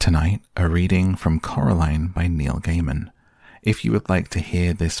tonight a reading from Coraline by Neil Gaiman. If you would like to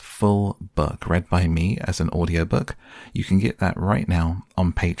hear this full book read by me as an audiobook, you can get that right now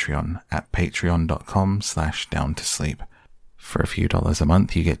on Patreon at patreon.com/downtosleep. For a few dollars a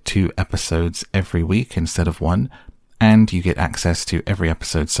month, you get 2 episodes every week instead of 1, and you get access to every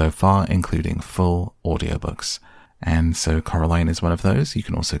episode so far, including full audiobooks. And so Coraline is one of those. You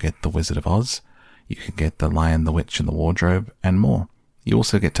can also get The Wizard of Oz. You can get The Lion, the Witch, and the Wardrobe, and more. You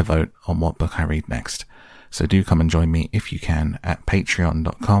also get to vote on what book I read next. So do come and join me if you can at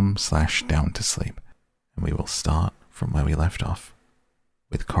patreon.com/downtosleep. And we will start from where we left off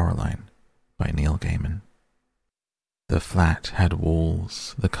with Coraline by Neil Gaiman. The flat had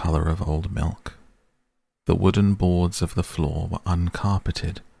walls the color of old milk. The wooden boards of the floor were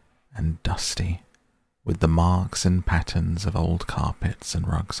uncarpeted and dusty, with the marks and patterns of old carpets and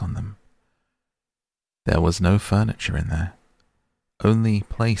rugs on them. There was no furniture in there, only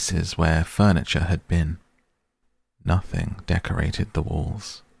places where furniture had been. Nothing decorated the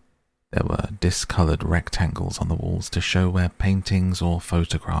walls. There were discolored rectangles on the walls to show where paintings or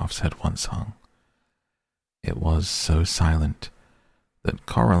photographs had once hung. It was so silent that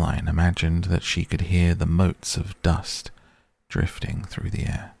Coraline imagined that she could hear the motes of dust drifting through the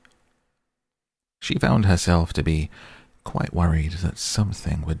air. She found herself to be quite worried that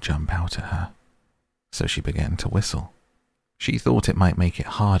something would jump out at her, so she began to whistle. She thought it might make it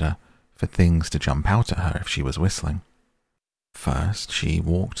harder for things to jump out at her if she was whistling. First, she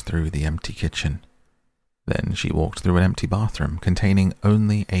walked through the empty kitchen. Then she walked through an empty bathroom containing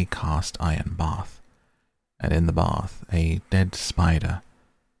only a cast iron bath, and in the bath a dead spider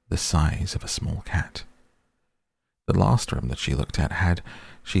the size of a small cat. The last room that she looked at had,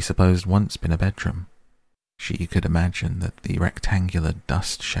 she supposed, once been a bedroom. She could imagine that the rectangular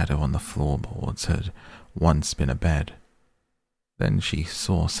dust shadow on the floorboards had once been a bed. Then she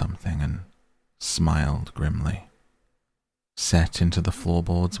saw something and smiled grimly. Set into the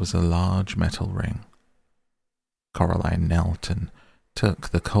floorboards was a large metal ring. Coraline knelt and took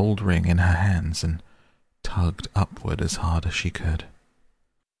the cold ring in her hands and tugged upward as hard as she could.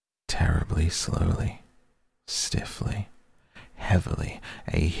 Terribly slowly, stiffly, heavily,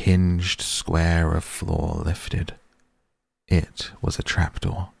 a hinged square of floor lifted. It was a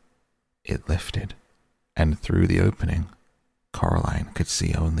trapdoor. It lifted, and through the opening, Coraline could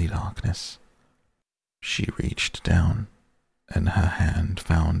see only darkness. She reached down, and her hand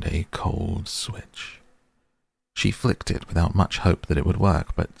found a cold switch. She flicked it without much hope that it would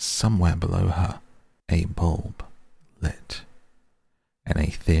work, but somewhere below her, a bulb lit, and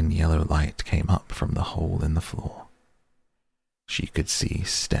a thin yellow light came up from the hole in the floor. She could see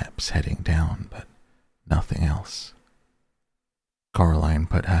steps heading down, but nothing else. Coraline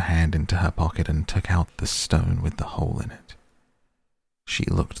put her hand into her pocket and took out the stone with the hole in it. She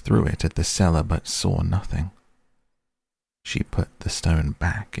looked through it at the cellar but saw nothing. She put the stone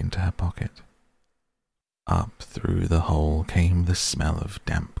back into her pocket. Up through the hole came the smell of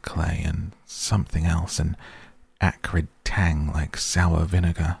damp clay and something else, an acrid tang like sour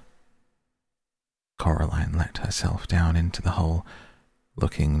vinegar. Coraline let herself down into the hole,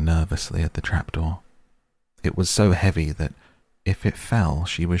 looking nervously at the trapdoor. It was so heavy that if it fell,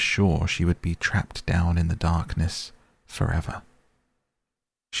 she was sure she would be trapped down in the darkness forever.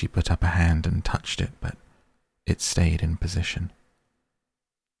 She put up a hand and touched it, but it stayed in position.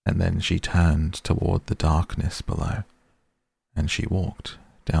 And then she turned toward the darkness below, and she walked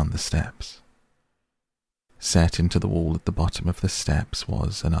down the steps. Set into the wall at the bottom of the steps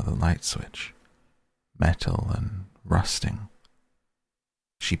was another light switch, metal and rusting.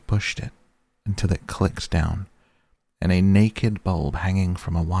 She pushed it until it clicked down, and a naked bulb hanging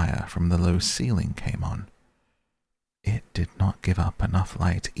from a wire from the low ceiling came on. It did not give up enough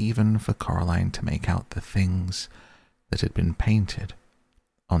light even for Coraline to make out the things that had been painted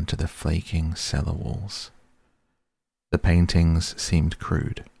onto the flaking cellar walls. The paintings seemed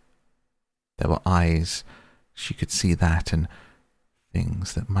crude. There were eyes, she could see that, and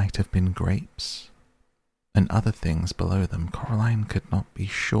things that might have been grapes. And other things below them, Coraline could not be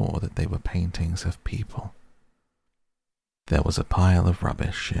sure that they were paintings of people. There was a pile of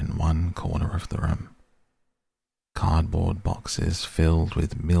rubbish in one corner of the room. Cardboard boxes filled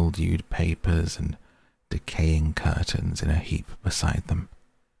with mildewed papers and decaying curtains in a heap beside them.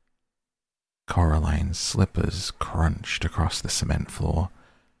 Coraline's slippers crunched across the cement floor.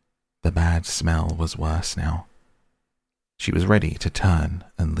 The bad smell was worse now. She was ready to turn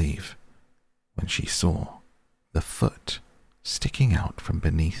and leave when she saw the foot sticking out from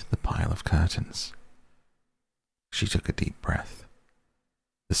beneath the pile of curtains. She took a deep breath.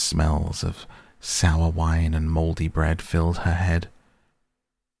 The smells of sour wine and mouldy bread filled her head.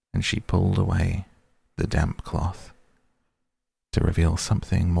 and she pulled away the damp cloth to reveal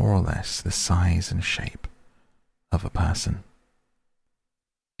something more or less the size and shape of a person.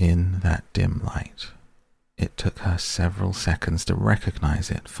 In that dim light, it took her several seconds to recognize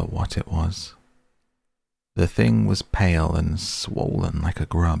it for what it was. The thing was pale and swollen like a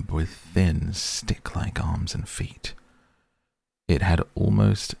grub with thin, stick-like arms and feet. It had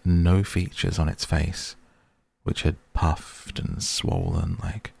almost no features on its face, which had puffed and swollen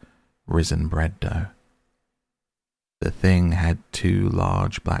like risen bread dough. The thing had 2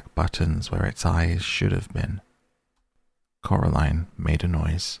 large black buttons where its eyes should have been. Coraline made a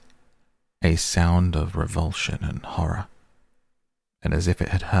noise, a sound of revulsion and horror, and as if it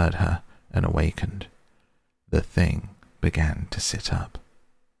had heard her and awakened, the thing began to sit up.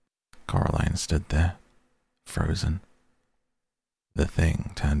 Coraline stood there, frozen. The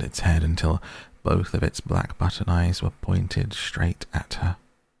thing turned its head until both of its black button eyes were pointed straight at her.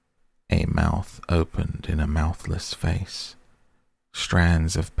 A mouth opened in a mouthless face,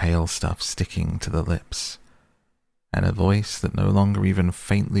 strands of pale stuff sticking to the lips, and a voice that no longer even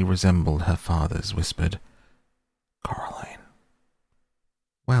faintly resembled her father's whispered, "Coraline."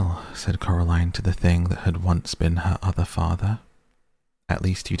 "Well," said Coraline to the thing that had once been her other father, "at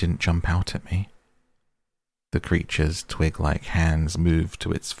least you didn't jump out at me." The creature's twig-like hands moved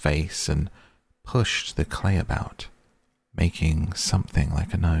to its face and pushed the clay about, making something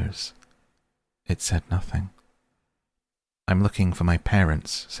like a nose. It said nothing. "I'm looking for my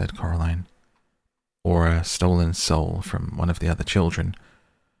parents," said Coraline, "or a stolen soul from one of the other children.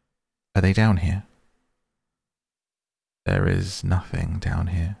 Are they down here?" "There is nothing down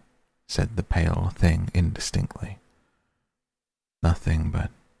here," said the pale thing indistinctly. "Nothing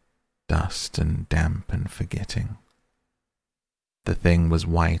but dust and damp and forgetting." The thing was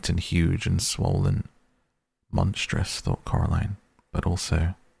white and huge and swollen. Monstrous, thought Coraline, but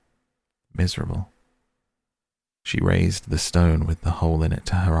also miserable. She raised the stone with the hole in it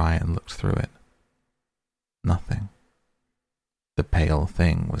to her eye and looked through it. Nothing. The pale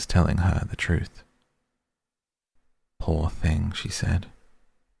thing was telling her the truth. "Poor thing," she said.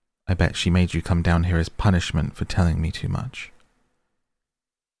 "I bet she made you come down here as punishment for telling me too much."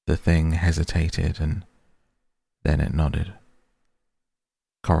 The thing hesitated, and then it nodded.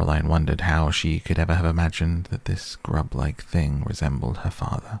 Coraline wondered how she could ever have imagined that this grub-like thing resembled her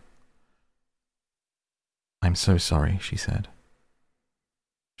father. "I'm so sorry," she said.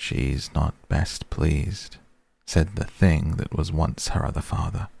 "She's not best pleased," said the thing that was once her other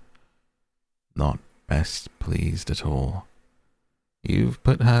father. "Not best pleased at all. You've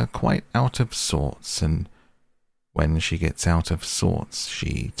put her quite out of sorts, and when she gets out of sorts,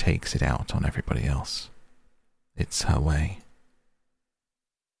 she takes it out on everybody else. It's her way."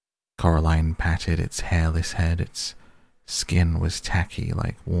 Coraline patted its hairless head. Its skin was tacky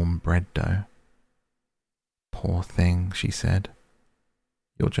like warm bread dough. "Poor thing," she said.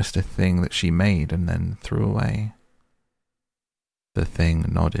 "You're just a thing that she made and then threw away." The thing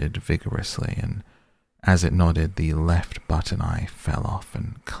nodded vigorously, and as it nodded, the left button eye fell off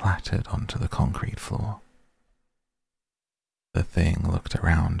and clattered onto the concrete floor. The thing looked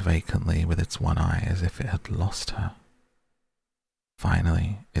around vacantly with its one eye as if it had lost her.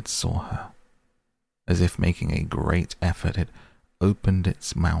 Finally, it saw her. As if making a great effort, it opened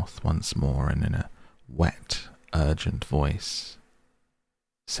its mouth once more and in a wet, urgent voice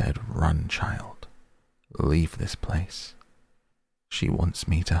said, "Run, child. Leave this place. She wants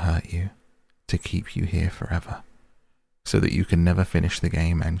me to hurt you, to keep you here forever, so that you can never finish the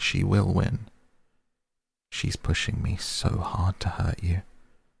game, and she will win. She's pushing me so hard to hurt you.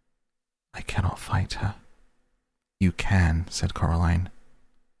 I cannot fight her." "You can," said Coraline.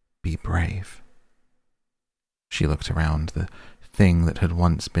 "Be brave." She looked around. The thing that had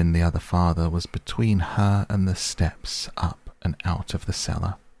once been the other father was between her and the steps up and out of the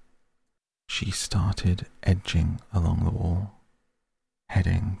cellar. She started edging along the wall,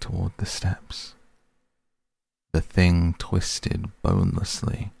 heading toward the steps. The thing twisted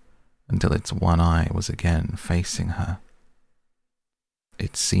bonelessly until its one eye was again facing her.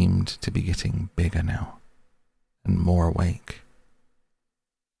 It seemed to be getting bigger now, and more awake.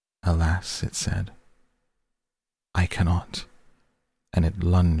 "Alas," it said, "I cannot," and it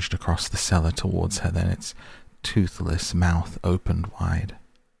lunged across the cellar towards her, then its toothless mouth opened wide.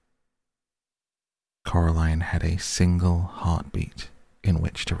 Coraline had a single heartbeat in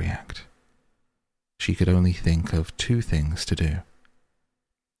which to react. She could only think of 2 things to do.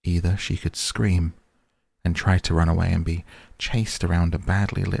 Either she could scream and try to run away and be chased around a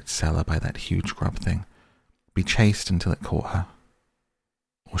badly lit cellar by that huge grub thing, be chased until it caught her,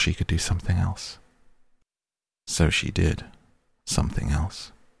 or she could do something else. So she did something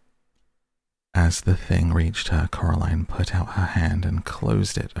else. As the thing reached her, Coraline put out her hand and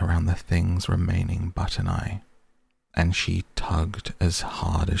closed it around the thing's remaining button eye, and she tugged as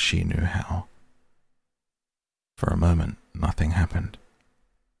hard as she knew how. For a moment, nothing happened,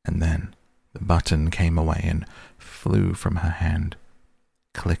 and then the button came away and flew from her hand,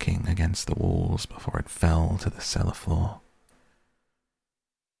 clicking against the walls before it fell to the cellar floor.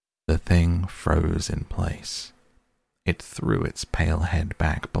 The thing froze in place. It threw its pale head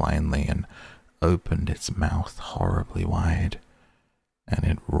back blindly and opened its mouth horribly wide, and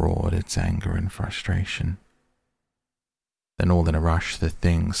it roared its anger and frustration. Then all in a rush, the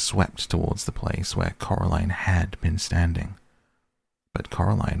thing swept towards the place where Coraline had been standing. But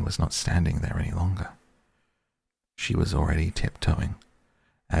Coraline was not standing there any longer. She was already tiptoeing,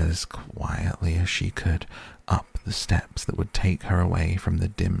 as quietly as she could, up the steps that would take her away from the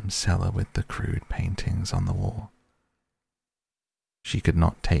dim cellar with the crude paintings on the wall. She could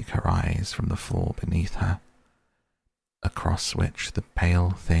not take her eyes from the floor beneath her, across which the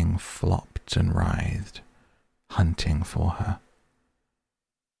pale thing flopped and writhed, hunting for her.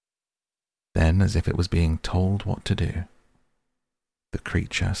 Then, as if it was being told what to do, the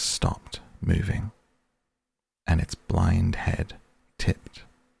creature stopped moving, and its blind head tipped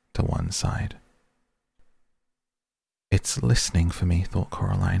to one side. "It's listening for me," thought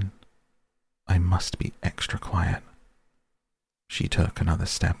Coraline. "I must be extra quiet." She took another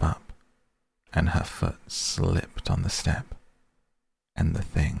step up, and her foot slipped on the step, and the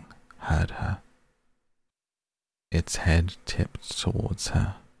thing heard her. Its head tipped towards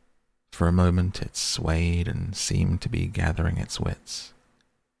her. For a moment it swayed and seemed to be gathering its wits,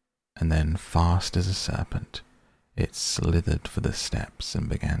 and then, fast as a serpent, it slithered for the steps and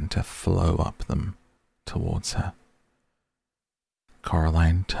began to flow up them towards her.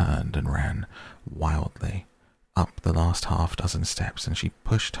 Coraline turned and ran wildly up the last half-dozen steps, and she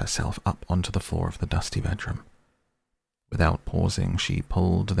pushed herself up onto the floor of the dusty bedroom. Without pausing, she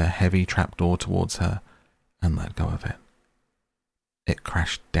pulled the heavy trapdoor towards her and let go of it. It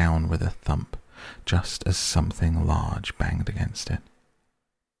crashed down with a thump, just as something large banged against it.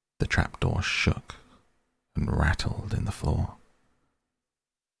 The trapdoor shook and rattled in the floor,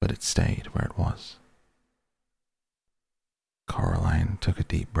 but it stayed where it was. Coraline took a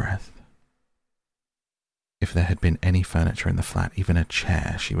deep breath. If there had been any furniture in the flat, even a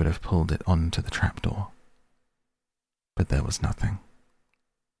chair, she would have pulled it onto the trapdoor. But there was nothing.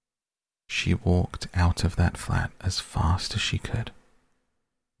 She walked out of that flat as fast as she could,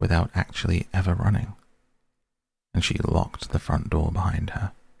 without actually ever running, and she locked the front door behind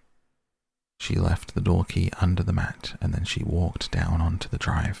her. She left the door key under the mat, and then she walked down onto the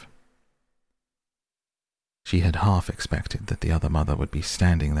drive. She had half expected that the other mother would be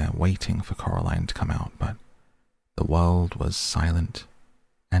standing there waiting for Coraline to come out, but the world was silent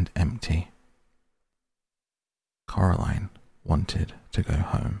and empty. Coraline wanted to go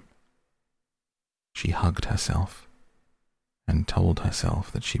home. She hugged herself and told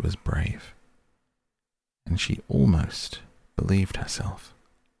herself that she was brave, and she almost believed herself.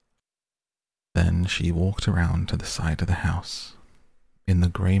 Then she walked around to the side of the house, in the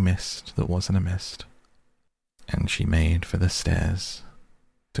grey mist that wasn't a mist, and she made for the stairs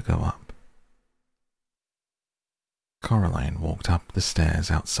to go up. Coraline walked up the stairs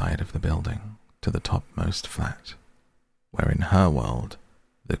outside of the building to the topmost flat, where in her world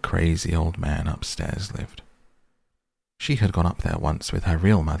the crazy old man upstairs lived. She had gone up there once with her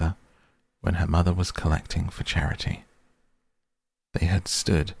real mother, when her mother was collecting for charity. They had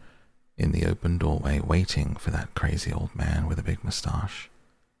stood in the open doorway waiting for that crazy old man with a big moustache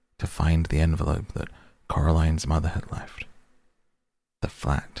to find the envelope that Coraline's mother had left. The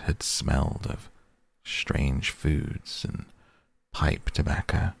flat had smelled of strange foods and pipe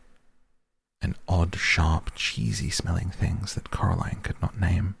tobacco and odd, sharp, cheesy-smelling things that Coraline could not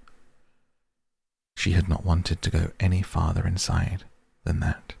name. She had not wanted to go any farther inside than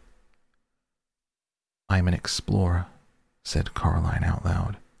that. "I'm an explorer," said Coraline out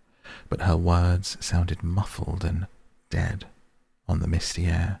loud, but her words sounded muffled and dead on the misty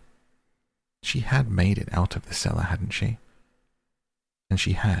air. She had made it out of the cellar, hadn't she? And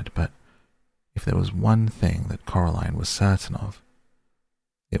she had, but if there was one thing that Coraline was certain of,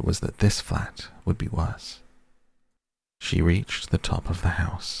 it was that this flat would be worse. She reached the top of the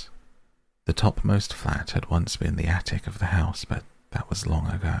house. The topmost flat had once been the attic of the house, but that was long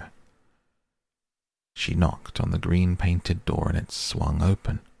ago. She knocked on the green-painted door and it swung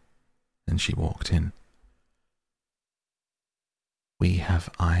open, and she walked in. "We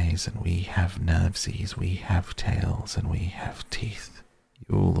have eyes and we have nervesies, we have tails and we have teeth.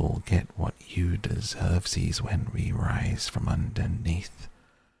 You'll all get what you deservesies when we rise from underneath,"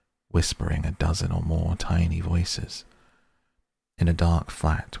 whispering a dozen or more tiny voices, in a dark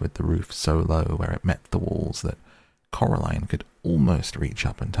flat with the roof so low where it met the walls that Coraline could almost reach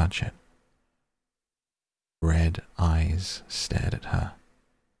up and touch it. Red eyes stared at her.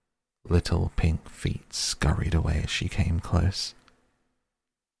 Little pink feet scurried away as she came close.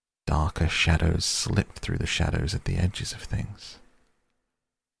 Darker shadows slipped through the shadows at the edges of things.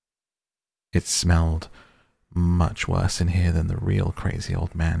 It smelled much worse in here than the real crazy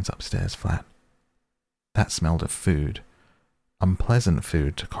old man's upstairs flat. That smelled of food. Unpleasant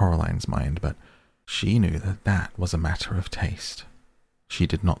food to Coraline's mind, but she knew that that was a matter of taste. She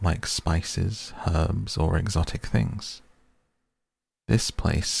did not like spices, herbs, or exotic things. This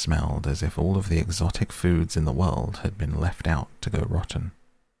place smelled as if all of the exotic foods in the world had been left out to go rotten.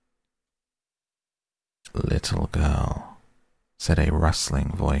 "Little girl," said a rustling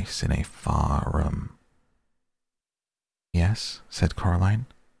voice in a far room. "Yes," said Coraline.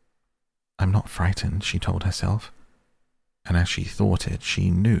 "I'm not frightened," she told herself, and as she thought it,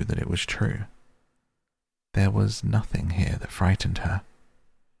 she knew that it was true. There was nothing here that frightened her.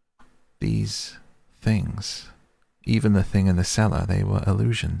 These things, even the thing in the cellar, they were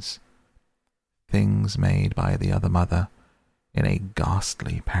illusions. Things made by the other mother in a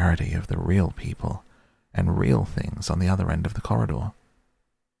ghastly parody of the real people and real things on the other end of the corridor.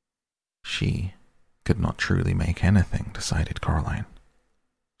 She could not truly make anything, decided Coraline.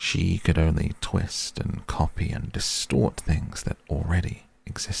 She could only twist and copy and distort things that already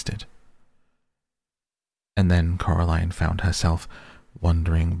existed. And then Coraline found herself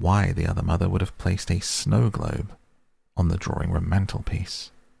wondering why the other mother would have placed a snow globe on the drawing room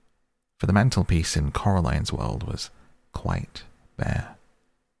mantelpiece. For the mantelpiece in Coraline's world was quite bare.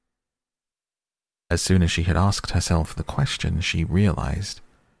 As soon as she had asked herself the question, she realized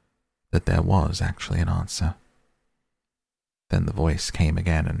that there was actually an answer. Then the voice came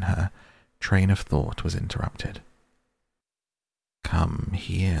again and her train of thought was interrupted. "Come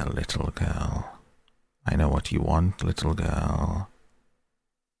here, little girl. I know what you want, little girl."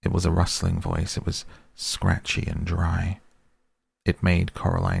 It was a rustling voice. It was scratchy and dry. It made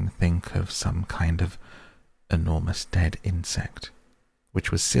Coraline think of some kind of enormous dead insect, which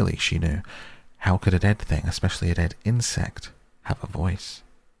was silly, she knew. How could a dead thing, especially a dead insect, have a voice?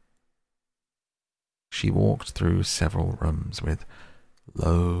 She walked through several rooms with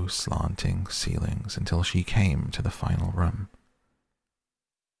low, slanting ceilings until she came to the final room.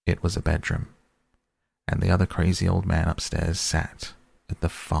 It was a bedroom, and the other crazy old man upstairs sat at the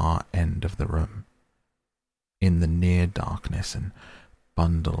far end of the room, in the near darkness and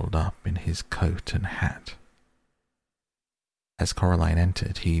bundled up in his coat and hat. As Coraline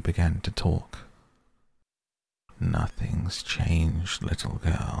entered, he began to talk. "Nothing's changed, little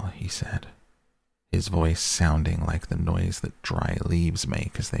girl," he said, his voice sounding like the noise that dry leaves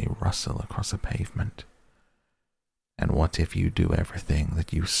make as they rustle across a pavement. "And what if you do everything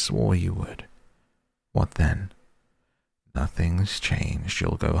that you swore you would? What then? Nothing's changed.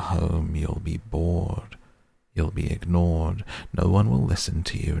 You'll go home, you'll be bored, you'll be ignored, no one will listen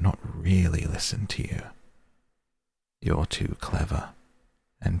to you, not really listen to you. You're too clever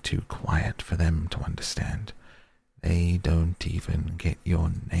and too quiet for them to understand. They don't even get your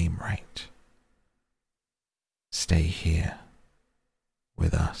name right. Stay here,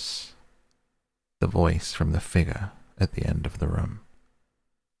 with us." The voice from the figure at the end of the room.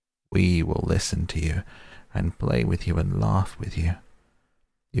 "We will listen to you and play with you and laugh with you.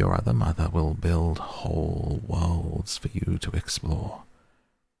 Your other mother will build whole worlds for you to explore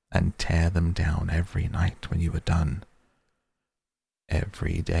and tear them down every night when you are done.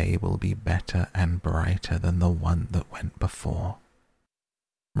 Every day will be better and brighter than the one that went before.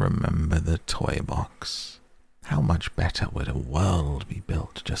 Remember the toy box. How much better would a world be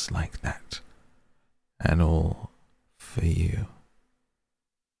built just like that? And all for you.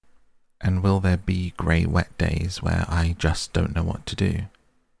 And will there be grey wet days where I just don't know what to do,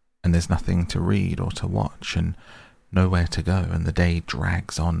 and there's nothing to read or to watch, and nowhere to go, and the day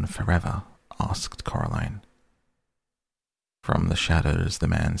drags on forever?" asked Coraline. From the shadows, the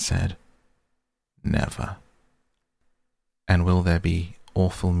man said, "Never." "And will there be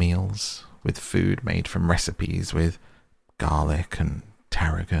awful meals, with food made from recipes with garlic and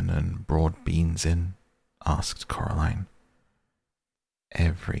tarragon and broad beans in?" asked Coraline.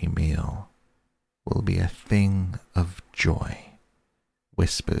 "Every meal will be a thing of joy,"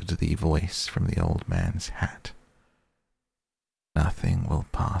 whispered the voice from the old man's hat. "Nothing will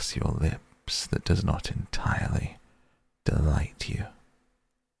pass your lips that does not entirely delight you."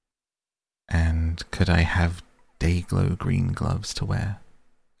 "And could I have day-glow green gloves to wear,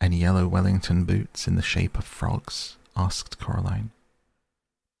 and yellow Wellington boots in the shape of frogs?" asked Coraline.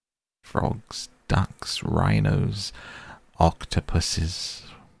 frogs, ducks, rhinos, octopuses,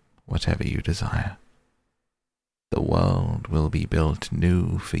 whatever you desire. The world will be built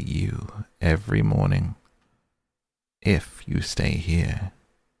new for you every morning. If you stay here,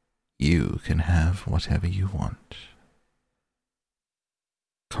 you can have whatever you want.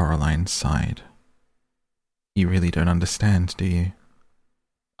 Coraline sighed. You really don't understand, do you?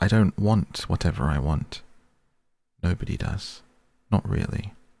 I don't want whatever I want. Nobody does. Not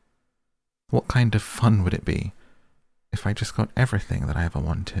really. What kind of fun would it be if I just got everything that I ever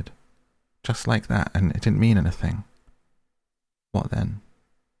wanted? Just like that, and it didn't mean anything. What then?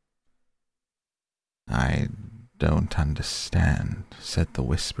 I don't understand, said the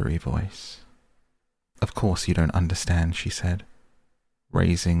whispery voice. Of course you don't understand, she said,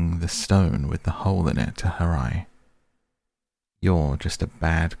 raising the stone with the hole in it to her eye. You're just a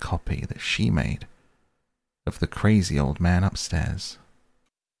bad copy that she made of the crazy old man upstairs.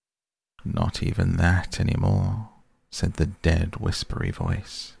 Not even that anymore, said the dead whispery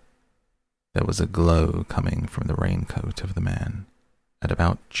voice. There was a glow coming from the raincoat of the man, at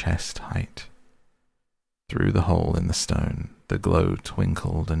about chest height. Through the hole in the stone, the glow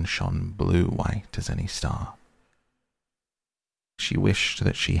twinkled and shone blue-white as any star. She wished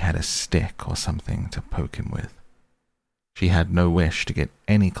that she had a stick or something to poke him with. She had no wish to get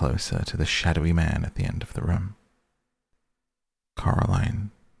any closer to the shadowy man at the end of the room.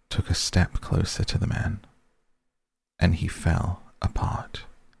 Coraline took a step closer to the man, and he fell apart.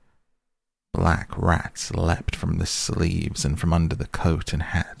 Black rats leapt from the sleeves and from under the coat and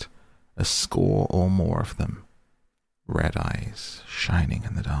hat, a score or more of them, red eyes shining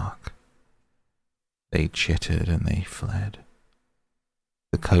in the dark. They chittered and they fled.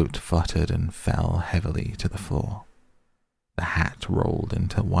 The coat fluttered and fell heavily to the floor. The hat rolled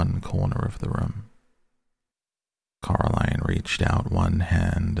into one corner of the room. Coraline reached out one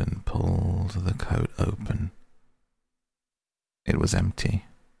hand and pulled the coat open. It was empty,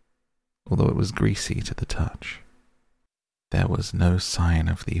 although it was greasy to the touch. There was no sign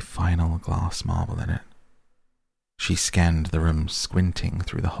of the final glass marble in it. She scanned the room, squinting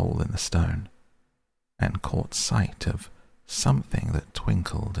through the hole in the stone, and caught sight of something that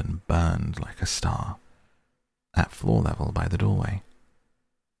twinkled and burned like a star at floor level by the doorway.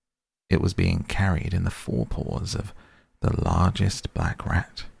 It was being carried in the forepaws of the largest black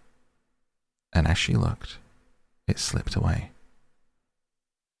rat, and as she looked, it slipped away.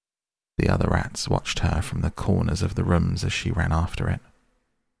 The other rats watched her from the corners of the rooms as she ran after it.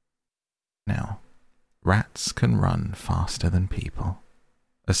 Now, rats can run faster than people,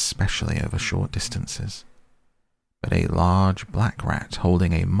 especially over short distances, but a large black rat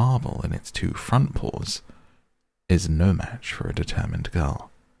holding a marble in its two front paws is no match for a determined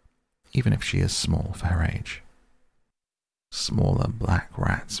girl, even if she is small for her age. Smaller black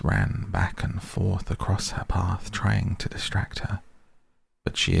rats ran back and forth across her path, trying to distract her,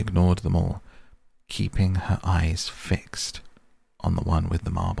 but she ignored them all, keeping her eyes fixed on the one with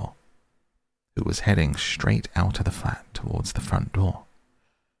the marble, who was heading straight out of the flat towards the front door.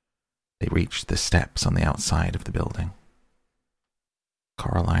 They reached the steps on the outside of the building.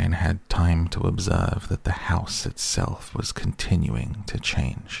 Coraline had time to observe that the house itself was continuing to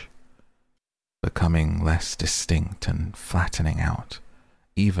change, becoming less distinct and flattening out,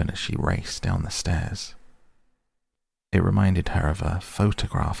 even as she raced down the stairs. It reminded her of a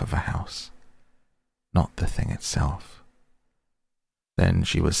photograph of a house, not the thing itself. Then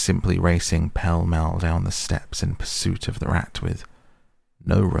she was simply racing pell-mell down the steps in pursuit of the rat, with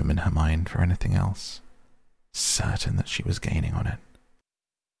no room in her mind for anything else, certain that she was gaining on it.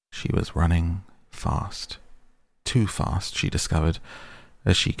 She was running fast, too fast, she discovered,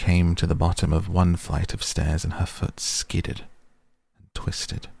 as she came to the bottom of one flight of stairs and her foot skidded and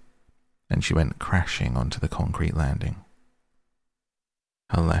twisted, and she went crashing onto the concrete landing.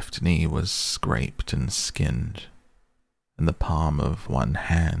 Her left knee was scraped and skinned, and the palm of one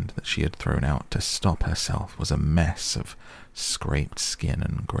hand that she had thrown out to stop herself was a mess of scraped skin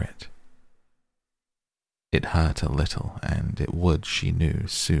and grit. It hurt a little, and it would, she knew,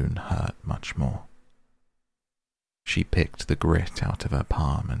 soon hurt much more. She picked the grit out of her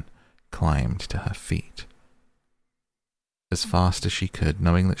palm and climbed to her feet, as fast as she could,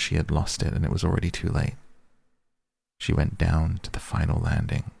 knowing that she had lost it and it was already too late. She went down to the final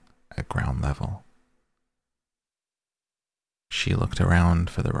landing at ground level. She looked around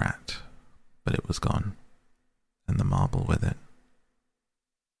for the rat, but it was gone, and the marble with it.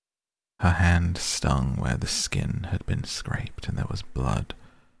 Her hand stung where the skin had been scraped, and there was blood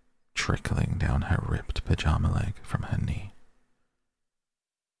trickling down her ripped pajama leg from her knee.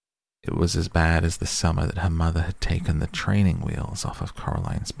 It was as bad as the summer that her mother had taken the training wheels off of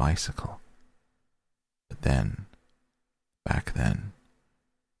Caroline's bicycle. But then, back then,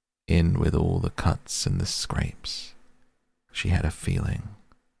 in with all the cuts and the scrapes, she had a feeling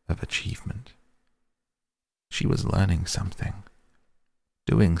of achievement. She was learning something,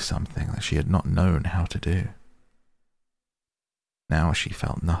 doing something that she had not known how to do. Now she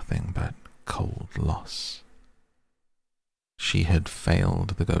felt nothing but cold loss. She had failed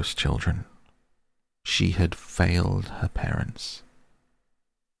the ghost children. She had failed her parents.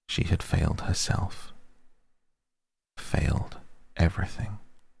 She had failed herself. Failed everything.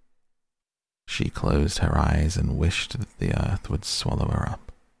 She closed her eyes and wished that the earth would swallow her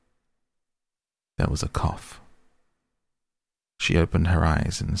up. There was a cough. She opened her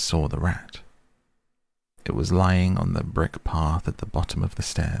eyes and saw the rat. It was lying on the brick path at the bottom of the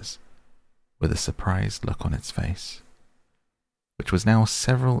stairs, with a surprised look on its face, which was now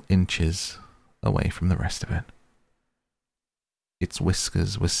several inches away from the rest of it. Its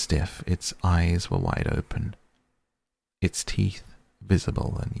whiskers were stiff, its eyes were wide open, its teeth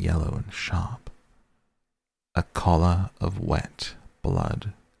visible and yellow and sharp. A collar of wet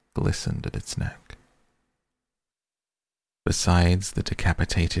blood glistened at its neck. Besides the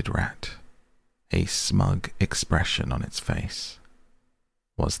decapitated rat, a smug expression on its face,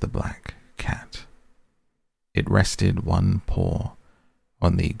 was the black cat. It rested one paw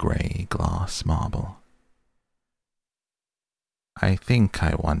on the grey glass marble. "I think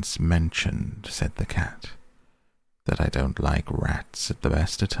I once mentioned," said the cat, "that I don't like rats at the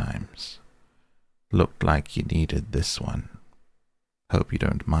best of times. Looked like you needed this one. Hope you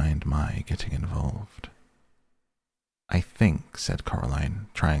don't mind my getting involved." "I think," said Caroline,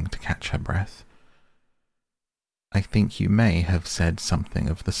 trying to catch her breath, "I think you may have said something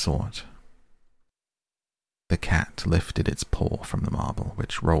of the sort." The cat lifted its paw from the marble,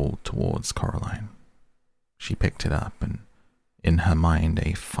 which rolled towards Caroline. She picked it up, and in her mind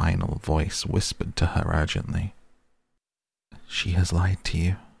a final voice whispered to her urgently, "She has lied to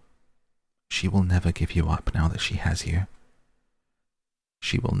you. She will never give you up now that she has you.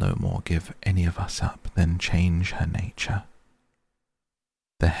 She will no more give any of us up than change her nature."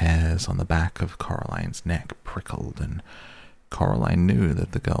 The hairs on the back of Caroline's neck prickled, and Caroline knew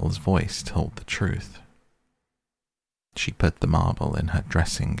that the girl's voice told the truth. She put the marble in her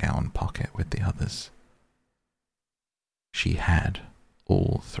dressing gown pocket with the others. She had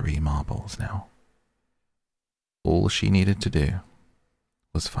all 3 marbles now. All she needed to do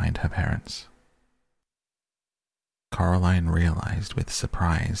was find her parents. Caroline realized with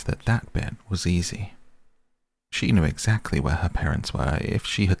surprise that that bit was easy. She knew exactly where her parents were. If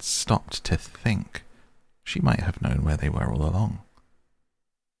she had stopped to think, she might have known where they were all along.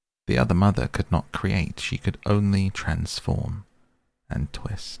 The other mother could not create, she could only transform and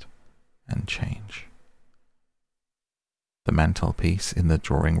twist and change. The mantelpiece in the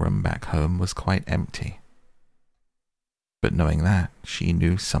drawing room back home was quite empty. But knowing that, she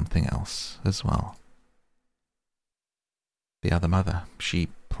knew something else as well. "The other mother, she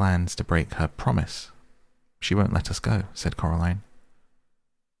plans to break her promise. She won't let us go," said Caroline.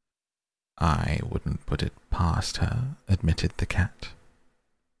 "I wouldn't put it past her," admitted the cat.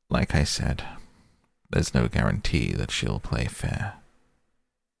 "Like I said, there's no guarantee that she'll play fair."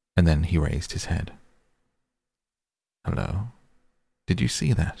 And then he raised his head. "Hello? Did you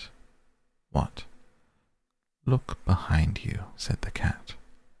see that?" "What?" "Look behind you," said the cat.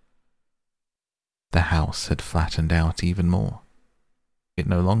 The house had flattened out even more. It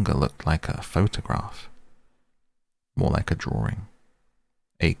no longer looked like a photograph, more like a drawing,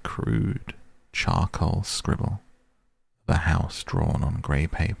 a crude charcoal scribble of a house drawn on grey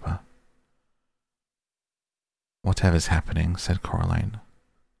paper. "Whatever's happening," said Caroline,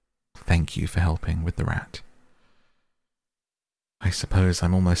 "thank you for helping with the rat. I suppose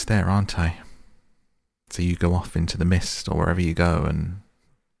I'm almost there, aren't I? So you go off into the mist or wherever you go, and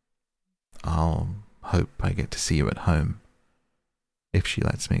I'll hope I get to see you at home, if she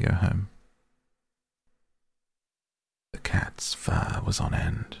lets me go home." The cat's fur was on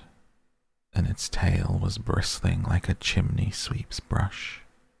end, and its tail was bristling like a chimney sweep's brush.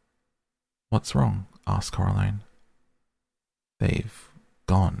 "What's wrong?" asked Caroline. "They've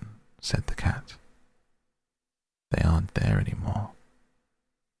gone," said the cat. "They aren't there anymore.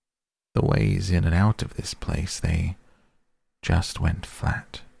 The ways in and out of this place, they just went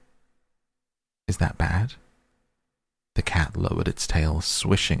flat." "Is that bad?" The cat lowered its tail,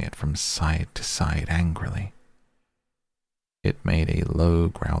 swishing it from side to side angrily. It made a low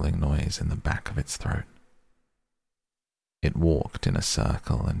growling noise in the back of its throat. It walked in a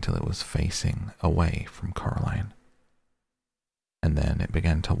circle until it was facing away from Caroline. and then it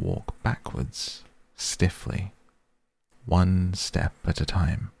began to walk backwards, stiffly, one step at a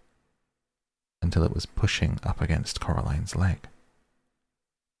time, until it was pushing up against Coraline's leg.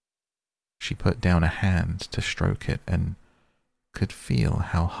 She put down a hand to stroke it and could feel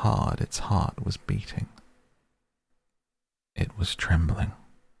how hard its heart was beating. It was trembling,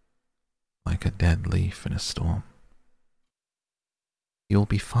 like a dead leaf in a storm. "You'll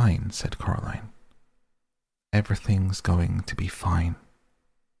be fine," said Coraline. "Everything's going to be fine.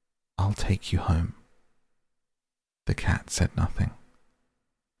 I'll take you home." The cat said nothing.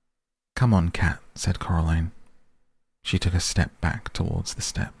 "Come on, cat," said Coraline. She took a step back towards the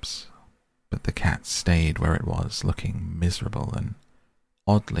steps, but the cat stayed where it was, looking miserable and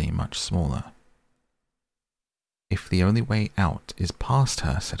oddly much smaller. "If the only way out is past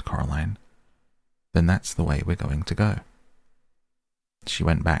her," said Coraline, "then that's the way we're going to go." She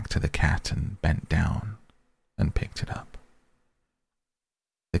went back to the cat and bent down and picked it up.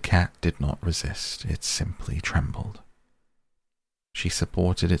 The cat did not resist, it simply trembled. She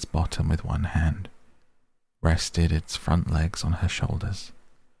supported its bottom with one hand, rested its front legs on her shoulders.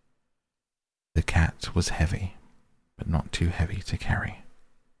 The cat was heavy, but not too heavy to carry.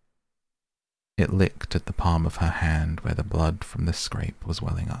 It licked at the palm of her hand where the blood from the scrape was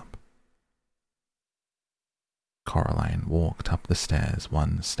welling up. Coraline walked up the stairs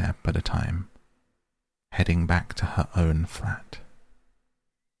one step at a time, heading back to her own flat.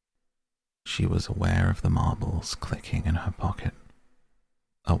 She was aware of the marbles clicking in her pocket,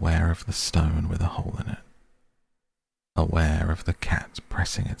 aware of the stone with a hole in it, aware of the cat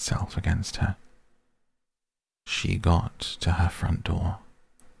pressing itself against her. She got to her front door,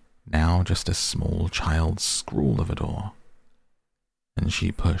 now just a small child's scrawl of a door, and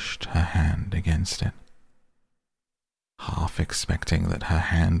she pushed her hand against it, half expecting that her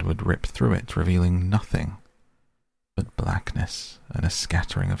hand would rip through it, revealing nothing but blackness and a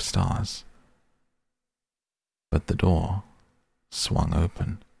scattering of stars. But the door swung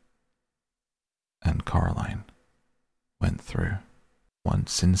open, and Coraline went through.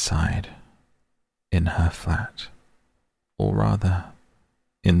 Once inside, in her flat, or rather,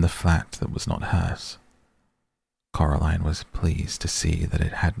 in the flat that was not hers, Coraline was pleased to see that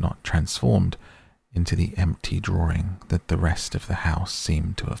it had not transformed into the empty drawing that the rest of the house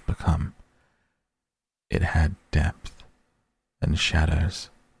seemed to have become. It had depth and shadows,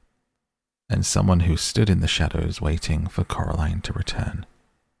 and someone who stood in the shadows waiting for Coraline to return.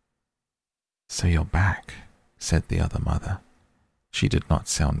 "So you're back," said the other mother. She did not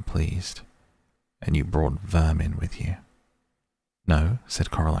sound pleased. "And you brought vermin with you." "No," said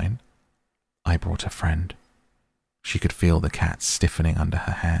Coraline. "I brought a friend." She could feel the cat stiffening under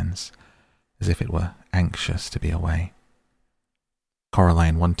her hands, as if it were anxious to be away.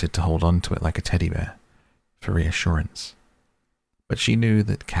 Coraline wanted to hold on to it like a teddy bear, for reassurance. But she knew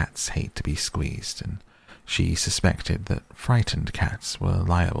that cats hate to be squeezed, and she suspected that frightened cats were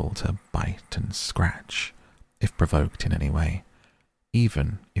liable to bite and scratch if provoked in any way,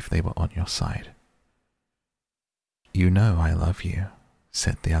 even if they were on your side. "You know I love you,"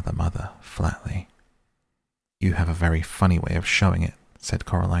 said the other mother flatly. "You have a very funny way of showing it," said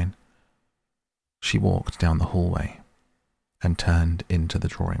Coraline. She walked down the hallway and turned into the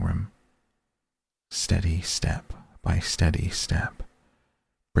drawing room, steady step by steady step,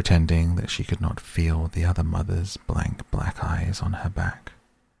 pretending that she could not feel the other mother's blank black eyes on her back.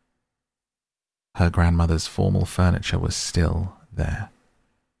 Her grandmother's formal furniture was still there,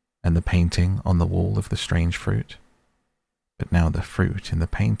 and the painting on the wall of the strange fruit, but now the fruit in the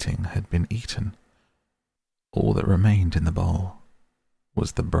painting had been eaten. All that remained in the bowl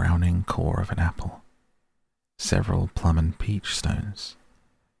was the browning core of an apple, several plum and peach stones,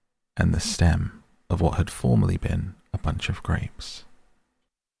 and the stem of what had formerly been a bunch of grapes.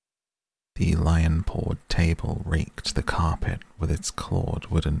 The lion-pawed table raked the carpet with its clawed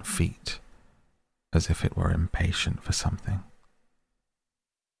wooden feet, as if it were impatient for something.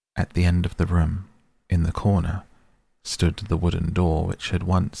 At the end of the room, in the corner, stood the wooden door which had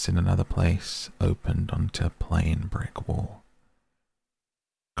once in another place opened onto a plain brick wall.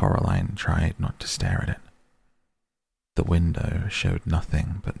 Coraline tried not to stare at it. The window showed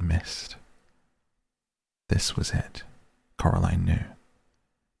nothing but mist. This was it, Coraline knew.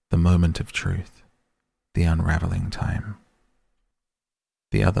 The moment of truth, the unraveling time.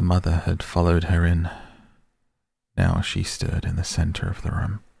 The other mother had followed her in. Now she stood in the center of the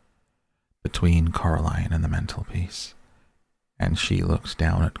room, between Coraline and the mantelpiece, and she looked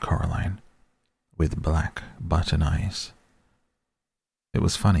down at Coraline with black button eyes. It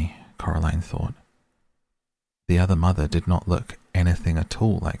was funny, Coraline thought. The other mother did not look anything at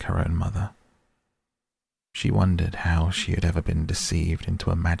all like her own mother. She wondered how she had ever been deceived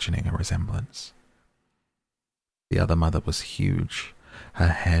into imagining a resemblance. The other mother was huge. Her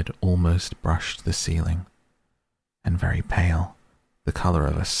head almost brushed the ceiling, and very pale, the color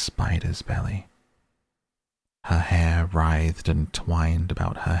of a spider's belly. Her hair writhed and twined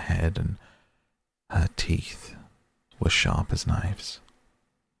about her head, and her teeth were sharp as knives.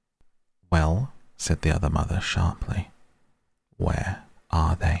 "Well," said the other mother sharply, "where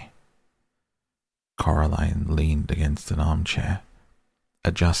are they?" Coraline leaned against an armchair,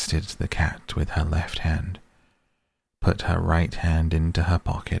 adjusted the cat with her left hand, put her right hand into her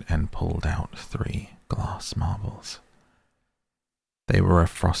pocket and pulled out 3 glass marbles. They were a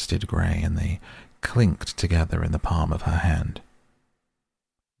frosted grey and they clinked together in the palm of her hand.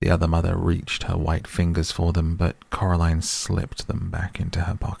 The other mother reached her white fingers for them, but Coraline slipped them back into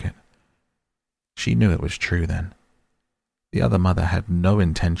her pocket. She knew it was true then. The other mother had no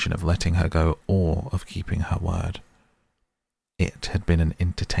intention of letting her go or of keeping her word. It had been an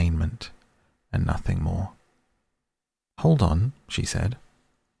entertainment and nothing more. "Hold on," she said.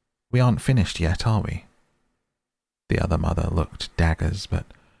 "We aren't finished yet, are we?" The other mother looked daggers but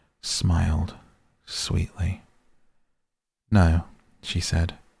smiled sweetly. "No," she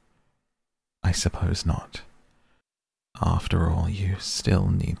said. "I suppose not. After all, you still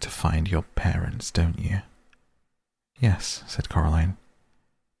need to find your parents, don't you?" "Yes," said Coraline.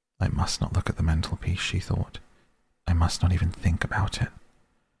 I must not look at the mantelpiece, she thought. I must not even think about it.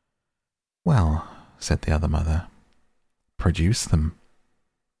 "Well," said the other mother, "produce them.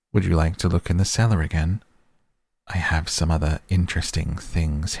 Would you like to look in the cellar again? I have some other interesting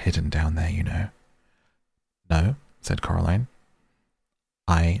things hidden down there, you know." "No," said Coraline.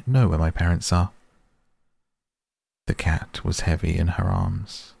 "I know where my parents are." The cat was heavy in her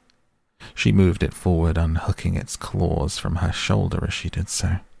arms. She moved it forward, unhooking its claws from her shoulder as she did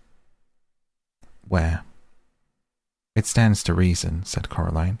so. "Where?" "It stands to reason," said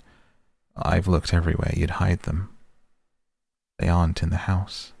Coraline. "I've looked everywhere you'd hide them. They aren't in the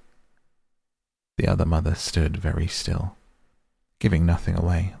house." The other mother stood very still, giving nothing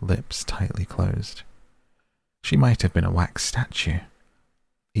away, lips tightly closed. She might have been a wax statue.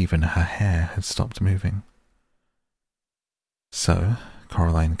 Even her hair had stopped moving. So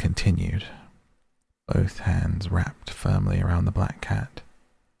Coraline continued, both hands wrapped firmly around the black cat.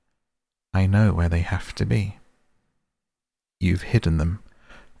 "I know where they have to be. You've hidden them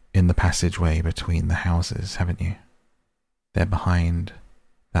in the passageway between the houses, haven't you? They're behind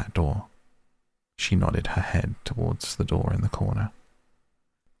that door." She nodded her head towards the door in the corner.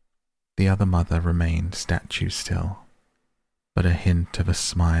 The other mother remained statue still, but a hint of a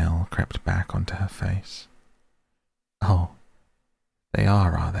smile crept back onto her face. "Oh, they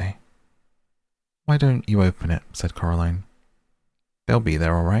are they? Why don't you open it?" said Coraline. "They'll be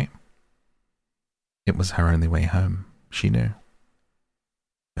there all right." It was her only way home, she knew.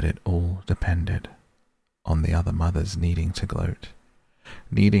 But it all depended on the other mother's needing to gloat,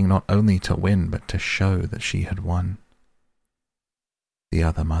 needing not only to win but to show that she had won. The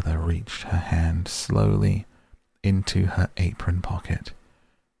other mother reached her hand slowly into her apron pocket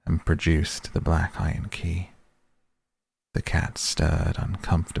and produced the black iron key. The cat stirred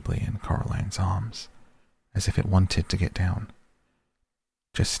uncomfortably in Coraline's arms, as if it wanted to get down.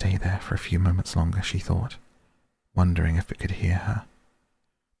 Just stay there for a few moments longer, she thought, wondering if it could hear her.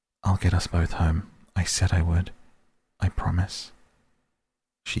 "I'll get us both home. I said I would. I promise."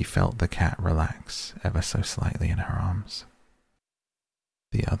 She felt the cat relax ever so slightly in her arms.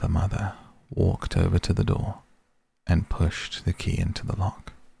 The other mother walked over to the door and pushed the key into the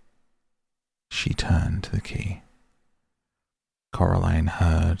lock. She turned the key. Coraline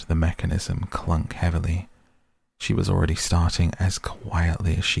heard the mechanism clunk heavily. She was already starting as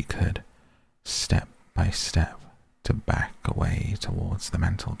quietly as she could, step by step, to back away towards the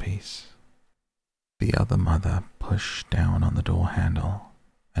mantelpiece. The other mother pushed down on the door handle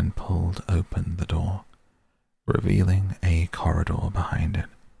and pulled open the door, revealing a corridor behind it,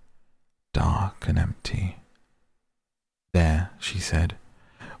 dark and empty. "There," she said,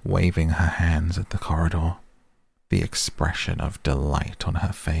 waving her hands at the corridor. The expression of delight on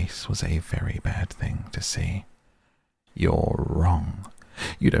her face was a very bad thing to see. "You're wrong.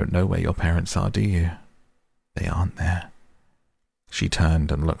 You don't know where your parents are, do you? They aren't there." She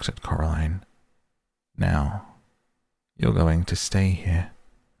turned and looked at Coraline. "Now, you're going to stay here,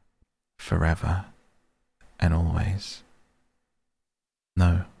 forever and always."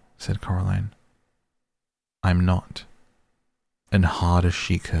 "No," said Coraline. "I'm not." And hard as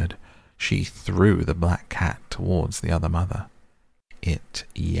she could, she threw the black cat towards the other mother. It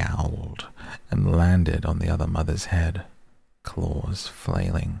yowled and landed on the other mother's head, claws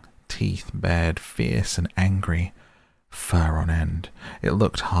flailing, teeth bared, fierce and angry, fur on end. It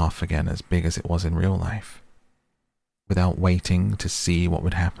looked half again as big as it was in real life. Without waiting to see what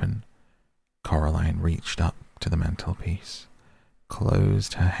would happen, Coraline reached up to the mantelpiece,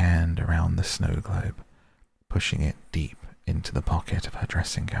 closed her hand around the snow globe, pushing it deep into the pocket of her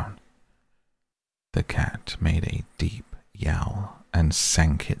dressing gown. The cat made a deep yowl and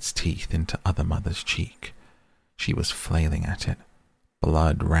sank its teeth into Other Mother's cheek. She was flailing at it.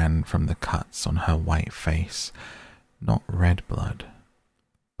 Blood ran from the cuts on her white face. Not red blood,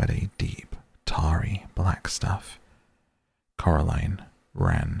 but a deep, tarry black stuff. Coraline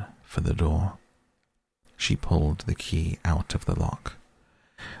ran for the door. She pulled the key out of the lock.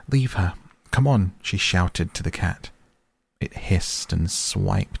 "Leave her! Come on!" she shouted to the cat. It hissed and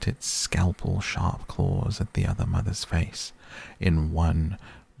swiped its scalpel-sharp claws at the Other Mother's face in one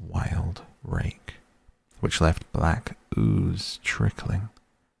wild rake, which left black ooze trickling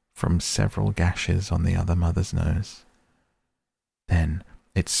from several gashes on the Other Mother's nose. Then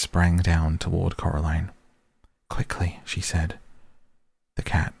it sprang down toward Coraline. "Quickly," she said. The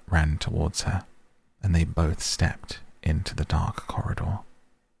cat ran towards her, and they both stepped into the dark corridor.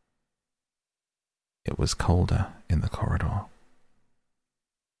 It was colder in the corridor,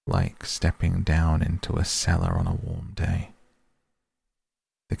 like stepping down into a cellar on a warm day.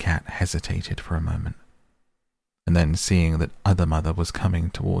 The cat hesitated for a moment, and then seeing that Other Mother was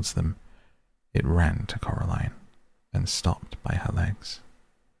coming towards them, it ran to Coraline and stopped by her legs.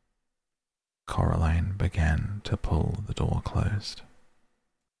 Coraline began to pull the door closed.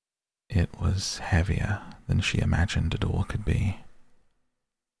 It was heavier than she imagined a door could be.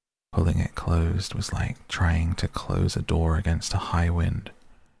 Pulling it closed was like trying to close a door against a high wind.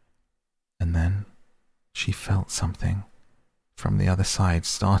 And then she felt something from the other side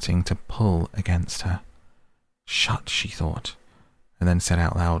starting to pull against her. "Shut," she thought, and then said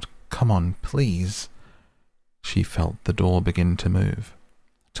out loud, "Come on, please." She felt the door begin to move,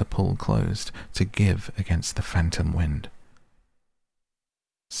 to pull closed, to give against the phantom wind.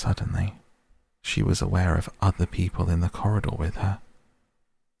 Suddenly, she was aware of other people in the corridor with her.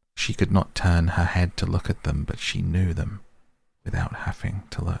 She could not turn her head to look at them, but she knew them without having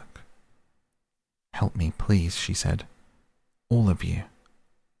to look. "Help me, please," she said. "All of you."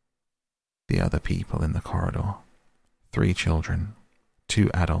 The other people in the corridor, 3 children, 2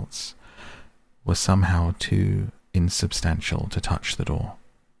 adults, were somehow too insubstantial to touch the door.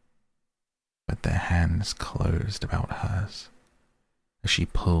 But their hands closed about hers as she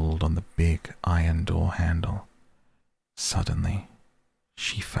pulled on the big iron door handle. Suddenly,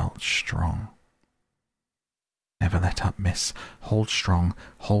 she felt strong. "Never let up, miss. Hold strong,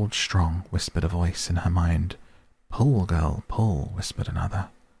 whispered a voice in her mind. "Pull, girl, pull," whispered another.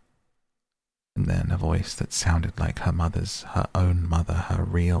 And then a voice that sounded like her mother's, her own mother, her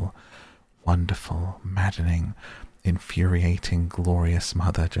real, wonderful, maddening, infuriating, glorious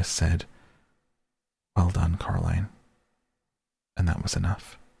mother just said, "Well done, Coraline." And that was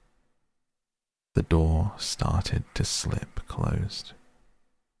enough. The door started to slip closed,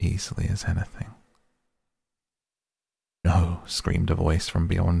 easily as anything. "No," screamed a voice from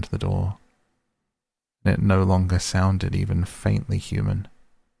beyond the door, and it no longer sounded even faintly human.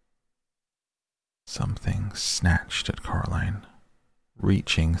 Something snatched at Coraline,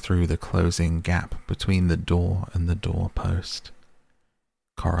 reaching through the closing gap between the door and the doorpost.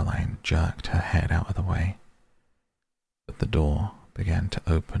 Coraline jerked her head out of the way, but the door began to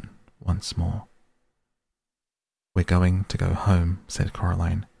open once more. "We're going to go home," said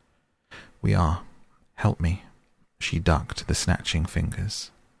Coraline. "We are. Help me." She ducked the snatching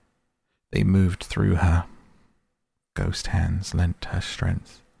fingers. They moved through her. Ghost hands lent her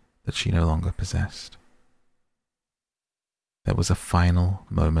strength that she no longer possessed. There was a final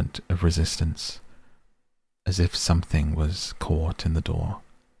moment of resistance, as if something was caught in the door.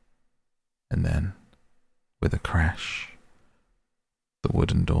 And then, with a crash, the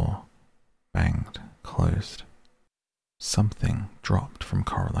wooden door banged closed. Something dropped from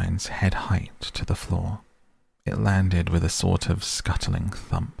Coraline's head height to the floor. It landed with a sort of scuttling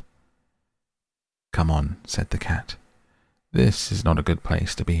thump. "Come on," said the cat. "This is not a good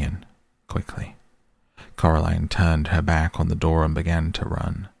place to be in." Quickly, Coraline turned her back on the door and began to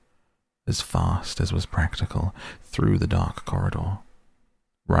run, as fast as was practical, through the dark corridor,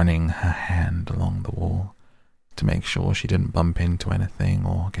 running her hand along the wall to make sure she didn't bump into anything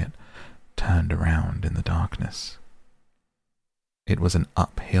or get turned around in the darkness. It was an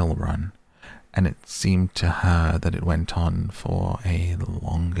uphill run, and it seemed to her that it went on for a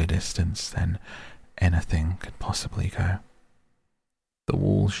longer distance than anything could possibly go. The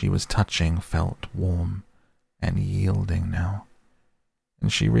wall she was touching felt warm and yielding now,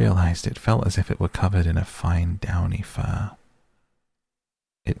 and she realized it felt as if it were covered in a fine downy fur.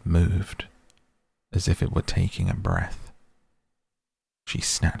 It moved, as if it were taking a breath. She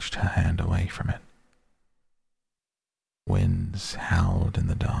snatched her hand away from it. Winds howled in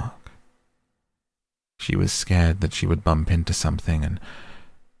the dark. She was scared that she would bump into something, and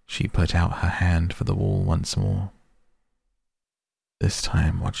she put out her hand for the wall once more. This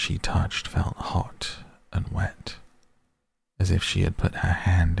time what she touched felt hot and wet, as if she had put her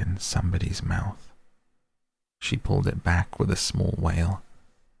hand in somebody's mouth. She pulled it back with a small wail.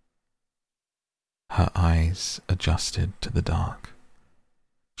 Her eyes adjusted to the dark.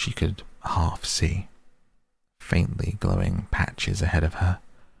 She could half see, faintly glowing patches ahead of her.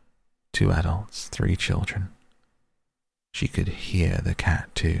 2 adults, 3 children. She could hear the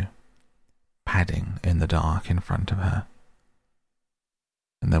cat too, padding in the dark in front of her.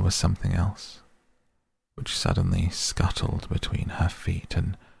 And there was something else, which suddenly scuttled between her feet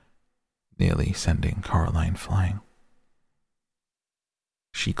and nearly sending Coraline flying.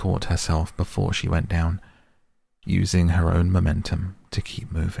 She caught herself before she went down, using her own momentum to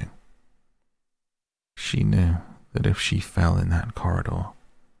keep moving. She knew that if she fell in that corridor,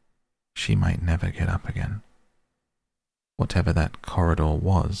 she might never get up again. Whatever that corridor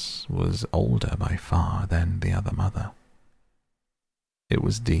was older by far than the other mother. It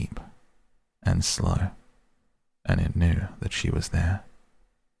was deep and slow, and it knew that she was there.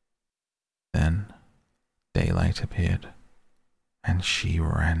 Then daylight appeared, and she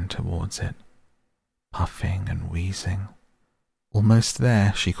ran towards it, puffing and wheezing. "Almost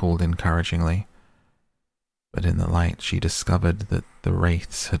there," she called encouragingly. But in the light she discovered that the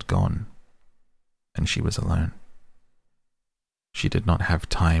wraiths had gone, and she was alone. She did not have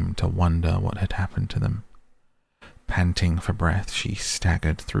time to wonder what had happened to them. Panting for breath, she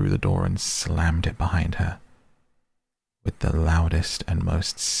staggered through the door and slammed it behind her, with the loudest and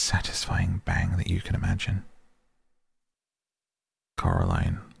most satisfying bang that you can imagine.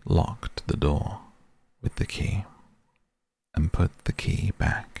 Coraline locked the door with the key and put the key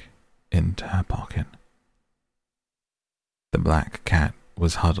back into her pocket. The black cat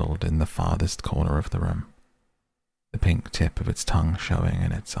was huddled in the farthest corner of the room, the pink tip of its tongue showing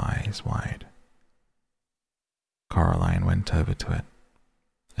and its eyes wide. Coraline went over to it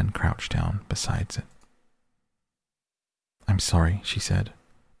and crouched down beside it. "I'm sorry," she said.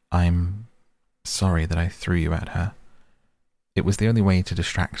 "I'm sorry that I threw you at her. It was the only way to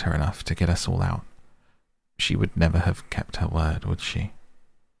distract her enough to get us all out. She would never have kept her word, would she?"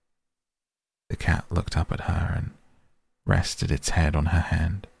 The cat looked up at her and rested its head on her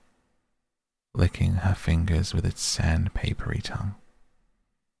hand, licking her fingers with its sandpapery tongue.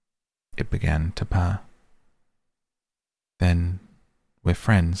 It began to purr. "Then we're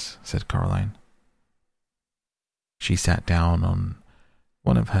friends," said Coraline. She sat down on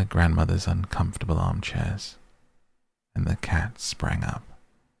one of her grandmother's uncomfortable armchairs, and the cat sprang up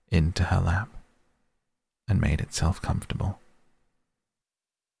into her lap and made itself comfortable.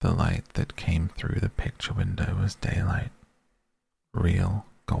 The light that came through the picture window was daylight, real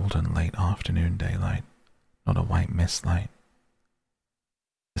golden late afternoon daylight, not a white mist light.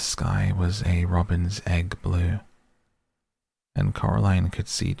 The sky was a robin's egg blue, and Coraline could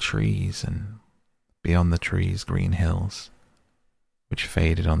see trees and beyond the trees green hills, which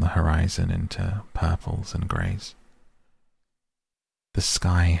faded on the horizon into purples and greys. The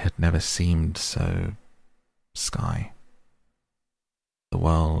sky had never seemed so sky. The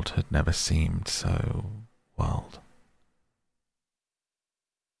world had never seemed so world.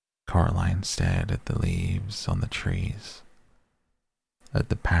 Coraline stared at the leaves on the trees, at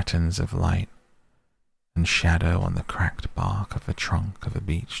the patterns of light and shadow on the cracked bark of the trunk of a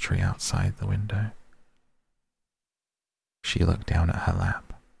beech tree outside the window. She looked down at her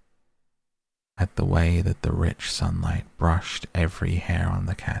lap, at the way that the rich sunlight brushed every hair on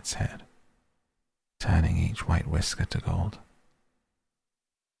the cat's head, turning each white whisker to gold.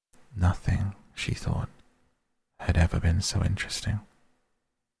 Nothing, she thought, had ever been so interesting.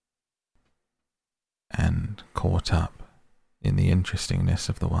 And caught up in the interestingness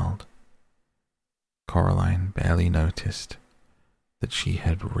of the world, Coraline barely noticed that she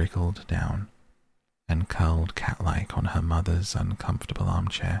had wriggled down and curled cat-like on her mother's uncomfortable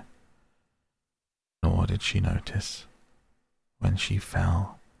armchair. Nor did she notice when she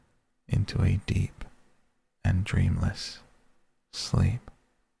fell into a deep and dreamless sleep.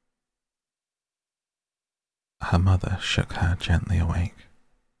 Her mother shook her gently awake.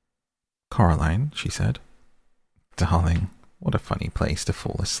 "Coraline," she said. "Darling, what a funny place to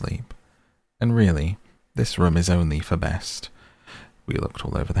fall asleep. And really, this room is only for best. We looked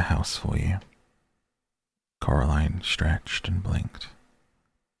all over the house for you." Coraline stretched and blinked.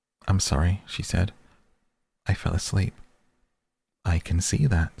 I'm sorry, she said. I fell asleep. I can see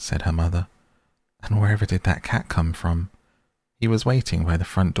that, said her mother. And wherever did that cat come from? He was waiting by the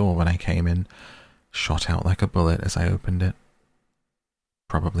front door when I came in, shot out like a bullet as I opened it.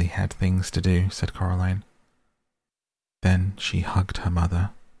 Probably had things to do, said Coraline. Then she hugged her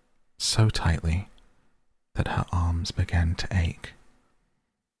mother so tightly that her arms began to ache.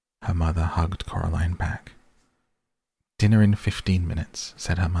 Her mother hugged Coraline back. Dinner in 15 minutes,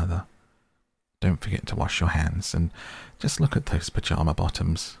 said her mother. Don't forget to wash your hands, and just look at those pajama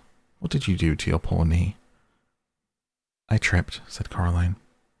bottoms. What did you do to your poor knee? I tripped, said Coraline.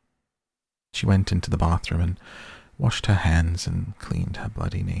 She went into the bathroom and washed her hands and cleaned her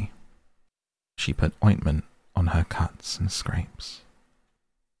bloody knee. She put ointment on her cuts and scrapes.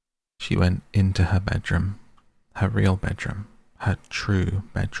 She went into her bedroom, her real bedroom, her true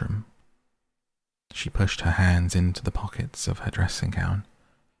bedroom. She pushed her hands into the pockets of her dressing gown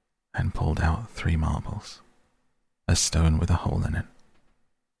and pulled out 3 marbles, a stone with a hole in it,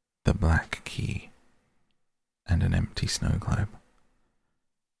 the black key, and an empty snow globe.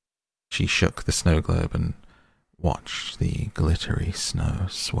 She shook the snow globe and watched the glittery snow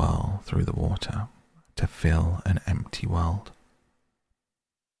swirl through the water to fill an empty world.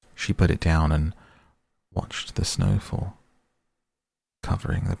 She put it down and watched the snow fall,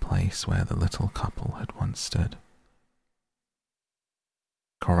 covering the place where the little couple had once stood.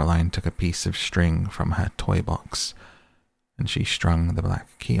 Coraline took a piece of string from her toy box and she strung the black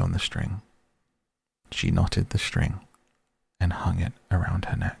key on the string. She knotted the string and hung it around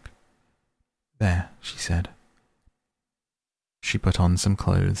her neck. There, she said. She put on some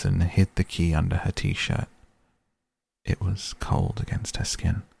clothes and hid the key under her t-shirt. It was cold against her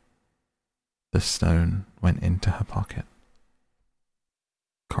skin. The stone went into her pocket.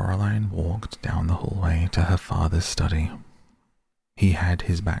 Coraline walked down the hallway to her father's study. He had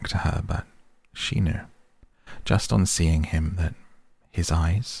his back to her, but she knew, just on seeing him, that his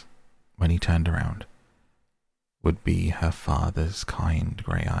eyes, when he turned around, would be her father's kind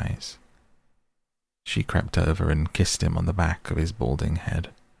grey eyes. She crept over and kissed him on the back of his balding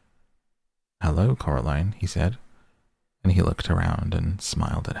head. "Hello, Coraline," he said, and he looked around and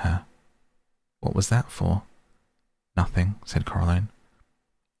smiled at her. "What was that for?" "Nothing," said Coraline.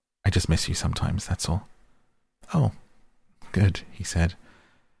 "I just miss you sometimes, that's all." "Oh, good," he said.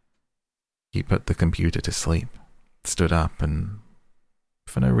 He put the computer to sleep, stood up, and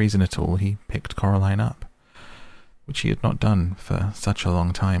for no reason at all he picked Coraline up, which he had not done for such a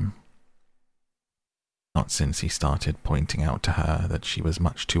long time. Not since he started pointing out to her that she was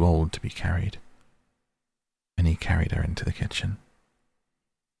much too old to be carried. And he carried her into the kitchen.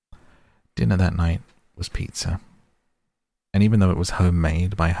 Dinner that night was pizza. And even though it was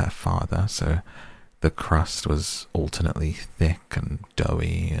homemade by her father, so the crust was alternately thick and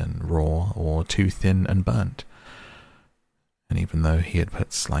doughy and raw, or too thin and burnt. And even though he had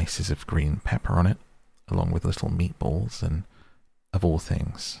put slices of green pepper on it, along with little meatballs and, of all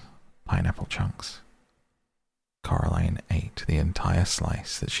things, pineapple chunks, Coraline ate the entire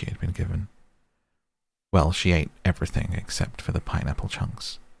slice that she had been given. Well, she ate everything except for the pineapple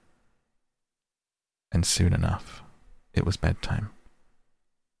chunks. And soon enough, it was bedtime.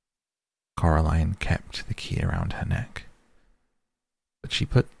 Coraline kept the key around her neck, but she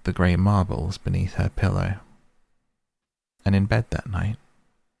put the grey marbles beneath her pillow. And in bed that night,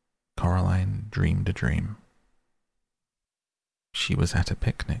 Coraline dreamed a dream. She was at a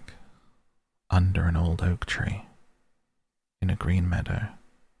picnic under an old oak tree in a green meadow.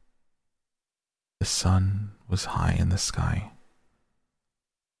 The sun was high in the sky,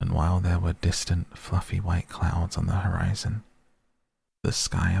 and while there were distant fluffy white clouds on the horizon, the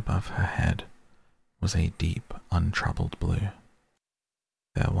sky above her head was a deep, untroubled blue.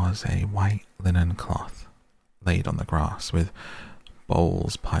 There was a white linen cloth laid on the grass with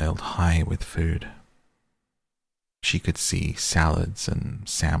bowls piled high with food. She could see salads and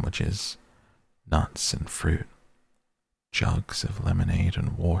sandwiches, nuts and fruit, jugs of lemonade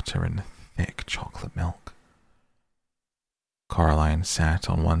and water and thick chocolate milk. Coraline sat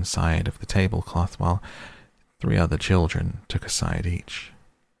on one side of the tablecloth while 3 other children took a side each.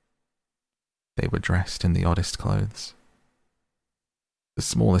 They were dressed in the oddest clothes. The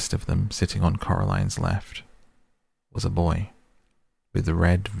smallest of them, sitting on Coraline's left, was a boy with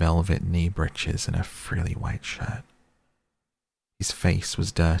red velvet knee breeches and a frilly white shirt. His face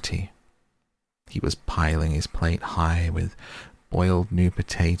was dirty. He was piling his plate high with boiled new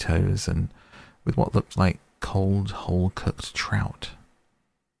potatoes and with what looked like cold, whole-cooked trout.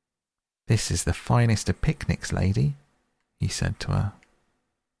 "This is the finest of picnics, lady," he said to her.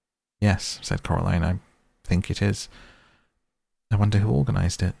 "Yes," said Coraline, "I think it is. I wonder who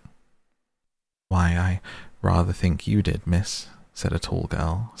organised it." Why, I rather think you did, miss, said a tall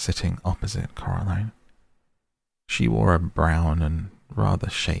girl sitting opposite Coraline. She wore a brown and rather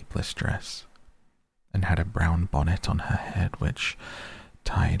shapeless dress, and had a brown bonnet on her head which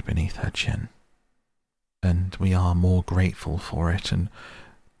tied beneath her chin. And we are more grateful for it, and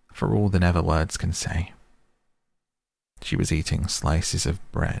for all than ever words can say. She was eating slices of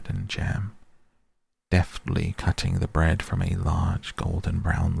bread and jam, deftly cutting the bread from a large golden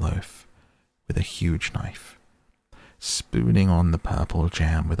brown loaf with a huge knife, spooning on the purple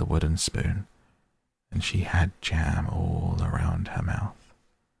jam with a wooden spoon, and she had jam all around her mouth.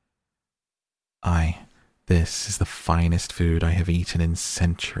 "Aye, this is the finest food I have eaten in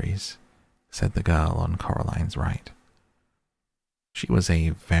centuries," said the girl on Coraline's right. She was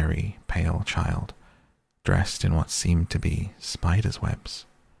a very pale child, dressed in what seemed to be spider's webs,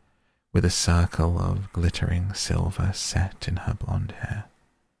 with a circle of glittering silver set in her blonde hair.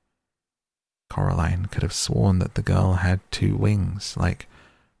 Coraline could have sworn that the girl had 2 wings, like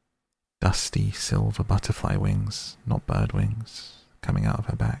dusty silver butterfly wings, not bird wings, coming out of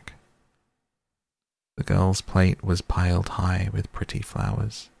her back. The girl's plate was piled high with pretty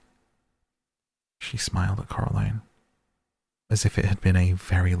flowers. She smiled at Coraline, as if it had been a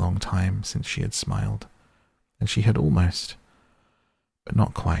very long time since she had smiled, and she had almost, but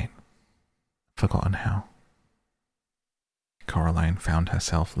not quite, forgotten how. Coraline found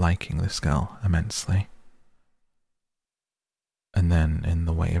herself liking this girl immensely. And then, in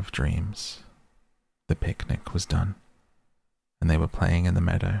the way of dreams, the picnic was done, and they were playing in the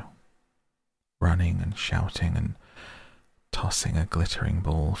meadow, running and shouting and tossing a glittering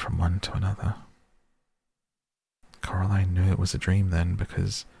ball from one to another. Coraline knew it was a dream then,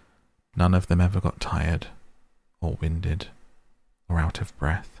 because none of them ever got tired, or winded, or out of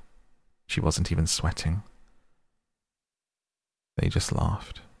breath. She wasn't even sweating. They just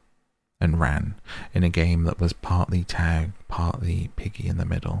laughed and ran in a game that was partly tag, partly piggy in the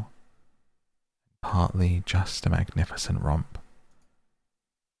middle, partly just a magnificent romp.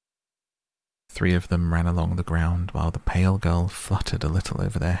 3 of them ran along the ground while the pale girl fluttered a little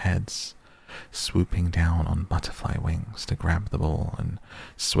over their heads, swooping down on butterfly wings to grab the ball and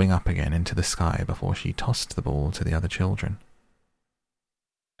swing up again into the sky before she tossed the ball to the other children.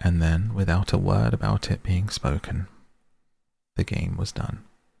 And then, without a word about it being spoken, the game was done,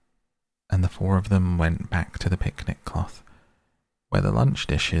 and the 4 of them went back to the picnic cloth, where the lunch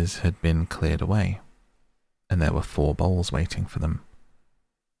dishes had been cleared away, and there were 4 bowls waiting for them,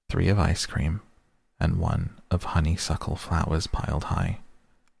 3 of ice cream, and 1 of honeysuckle flowers piled high.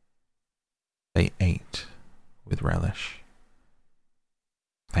 They ate with relish.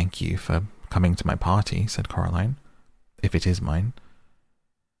 "Thank you for coming to my party," said Coraline, "if it is mine."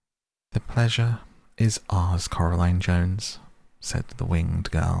 "The pleasure is ours, Coraline Jones," said the winged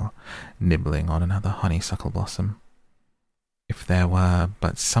girl, nibbling on another honeysuckle blossom. "If there were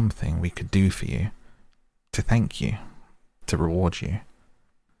but something we could do for you, to thank you, to reward you."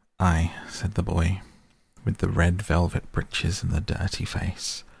 "Aye," said the boy, with the red velvet breeches and the dirty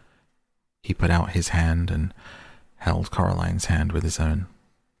face. He put out his hand and held Coraline's hand with his own.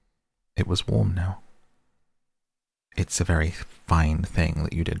 It was warm now. "It's a very fine thing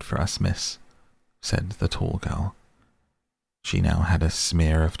that you did for us, miss," said the tall girl. She now had a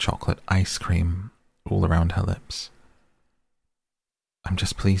smear of chocolate ice cream all around her lips. "I'm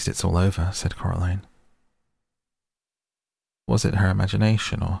just pleased it's all over," said Coraline. Was it her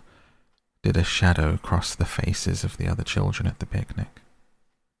imagination, or did a shadow cross the faces of the other children at the picnic?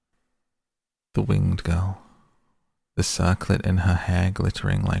 The winged girl, the circlet in her hair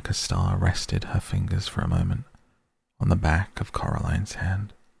glittering like a star, rested her fingers for a moment on the back of Coraline's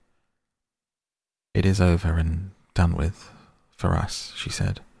hand. "It is over and done with, for us," she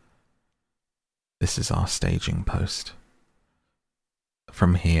said. "This is our staging post.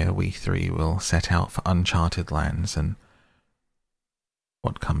 From here we 3 will set out for uncharted lands, and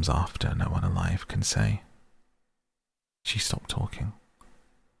what comes after no one alive can say." She stopped talking.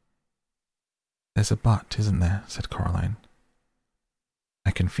 "There's a but, isn't there?" said Coraline.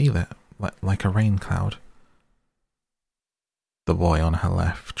 "I can feel it, like a rain cloud." The boy on her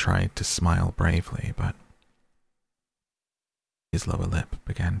left tried to smile bravely, but his lower lip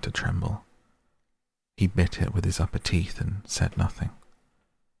began to tremble. He bit it with his upper teeth and said nothing.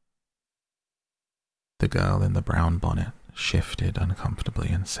 The girl in the brown bonnet shifted uncomfortably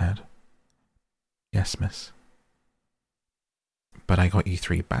and said, "Yes, miss." "But I got you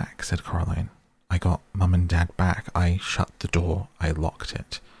 3 back," said Coraline. "I got Mum and Dad back. I shut the door. I locked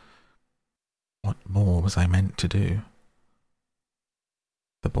it. What more was I meant to do?"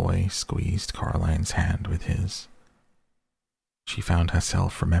 The boy squeezed Coraline's hand with his. She found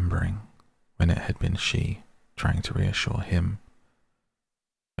herself remembering when it had been she trying to reassure him,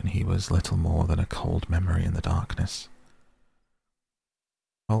 when he was little more than a cold memory in the darkness.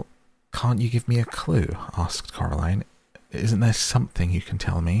 "Well, can't you give me a clue?" asked Coraline. "Isn't there something you can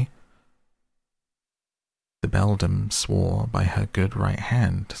tell me?" "The beldam swore by her good right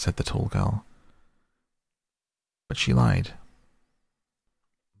hand," said the tall girl. "But she lied."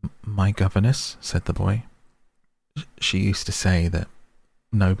 "My governess," said the boy. "She used to say that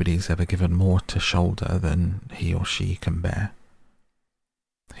nobody's ever given more to shoulder than he or she can bear."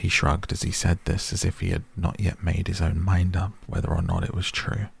 He shrugged as he said this, as if he had not yet made his own mind up whether or not it was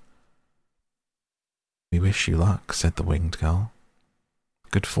true. "We wish you luck," said the winged girl.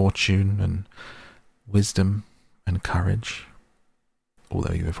 "Good fortune and wisdom and courage,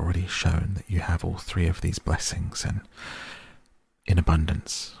 although you have already shown that you have all three of these blessings and in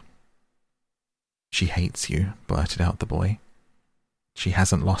abundance." "She hates you," blurted out the boy. "She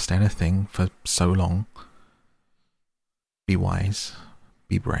hasn't lost anything for so long. Be wise,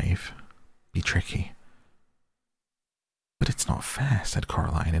 be brave, be tricky." "But it's not fair," said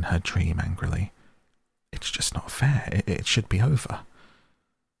Coraline in her dream angrily. "It's just not fair. It should be over."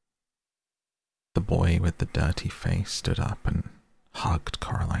 The boy with the dirty face stood up and hugged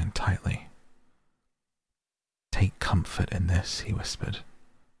Coraline tightly. "Take comfort in this," he whispered.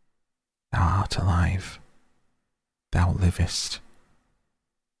 "Thou art alive. Thou livest."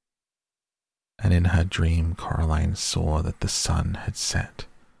 And in her dream, Coraline saw that the sun had set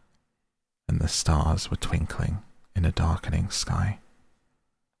and the stars were twinkling in a darkening sky.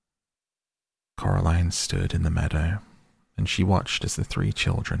 Coraline stood in the meadow, and she watched as the three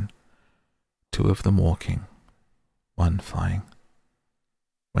children, two of them walking, one flying,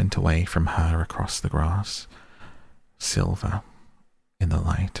 went away from her across the grass, silver in the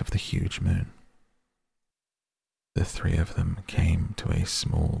light of the huge moon. The three of them came to a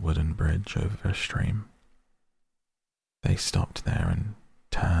small wooden bridge over a stream. They stopped there and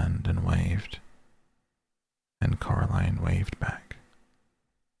turned and waved, and Coraline waved back.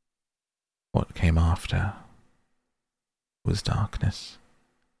 What came after was darkness.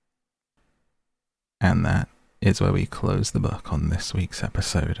 And that is where we close the book on this week's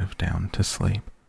episode of Down to Sleep.